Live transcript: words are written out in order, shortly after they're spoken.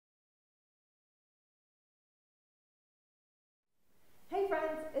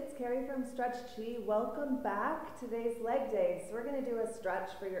it's Carrie from Stretch Chi. Welcome back. Today's leg day. So we're going to do a stretch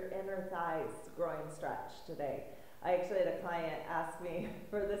for your inner thighs, groin stretch today. I actually had a client ask me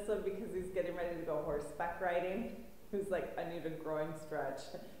for this one because he's getting ready to go horseback riding. Who's like, I need a groin stretch.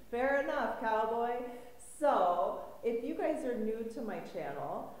 Fair enough, cowboy. So if you guys are new to my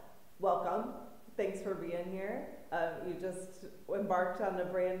channel, welcome. Thanks for being here. You just embarked on a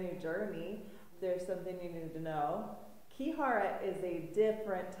brand new journey. There's something you need to know. Ki-Hara is a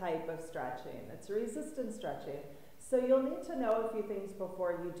different type of stretching. It's resistance stretching. So you'll need to know a few things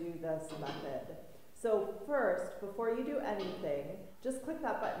before you do this method. So first, before you do anything, just click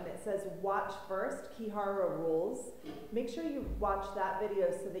that button. It says watch first, Ki-Hara rules. Make sure you watch that video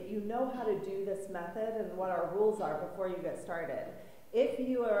so that you know how to do this method and what our rules are before you get started. If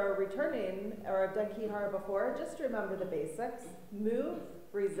you are returning or have done Ki-Hara before, just remember the basics. Move,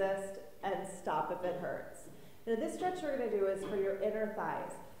 resist, and stop if it hurts. Now this stretch we're going to do is for your inner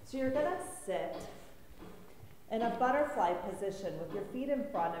thighs. So you're going to sit in a butterfly position with your feet in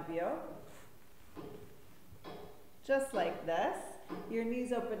front of you, just like this. Your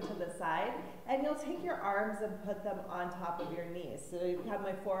knees open to the side, and you'll take your arms and put them on top of your knees. So you have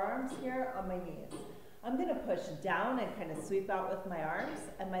my forearms here on my knees. I'm going to push down and kind of sweep out with my arms,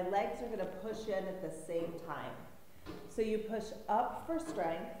 and my legs are going to push in at the same time. So you push up for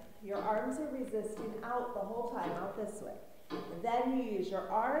strength. Your arms are resisting out the whole time, out this way. And then you use your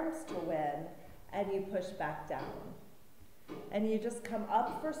arms to win, and you push back down. And you just come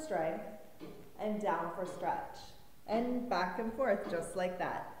up for strength and down for stretch. And back and forth, just like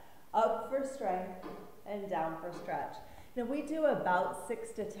that. Up for strength and down for stretch. Now we do about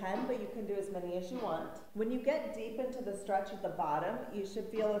 6 to 10, but you can do as many as you want. When you get deep into the stretch at the bottom, you should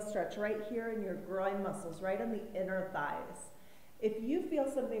feel a stretch right here in your groin muscles, right on the inner thighs. If you feel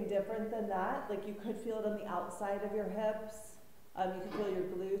something different than that, like you could feel it on the outside of your hips, you could feel your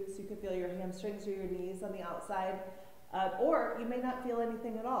glutes, you could feel your hamstrings or your knees on the outside, or you may not feel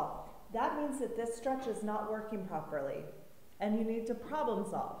anything at all. That means that this stretch is not working properly, and you need to problem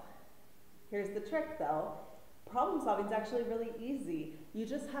solve. Here's the trick though. Problem solving is actually really easy. You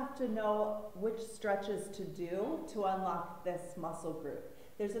just have to know which stretches to do to unlock this muscle group.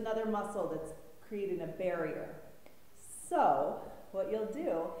 There's another muscle that's creating a barrier. So what you'll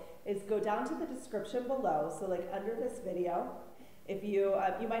do is go down to the description below. So like under this video, if you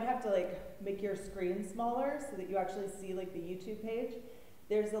might have to like make your screen smaller so that you actually see like the YouTube page.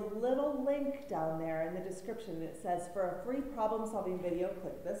 There's a little link down there in the description that says for a free problem solving video,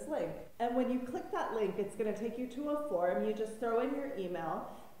 click this link. And when you click that link, it's going to take you to a form. You just throw in your email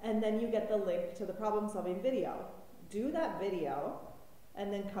and then you get the link to the problem solving video. Do that video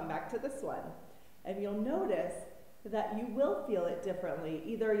and then come back to this one. And you'll notice that you will feel it differently.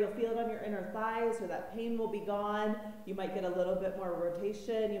 Either you'll feel it on your inner thighs or that pain will be gone. You might get a little bit more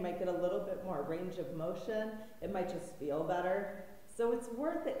rotation. You might get a little bit more range of motion. It might just feel better. So it's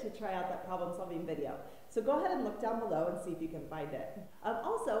worth it to try out that problem solving video. So go ahead and look down below and see if you can find it.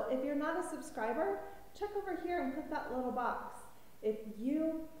 Also, if you're not a subscriber, check over here and click that little box. If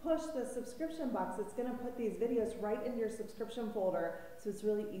you push the subscription box, it's going to put these videos right in your subscription folder, so it's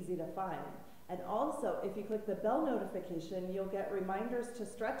really easy to find. And also, if you click the bell notification, you'll get reminders to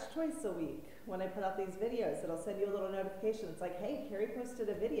stretch twice a week. When I put out these videos, it'll send you a little notification. It's like, hey, Carrie posted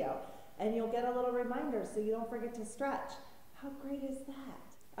a video. And you'll get a little reminder so you don't forget to stretch. How great is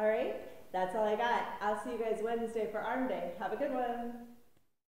that? All right, that's all I got. I'll see you guys Wednesday for arm day. Have a good one.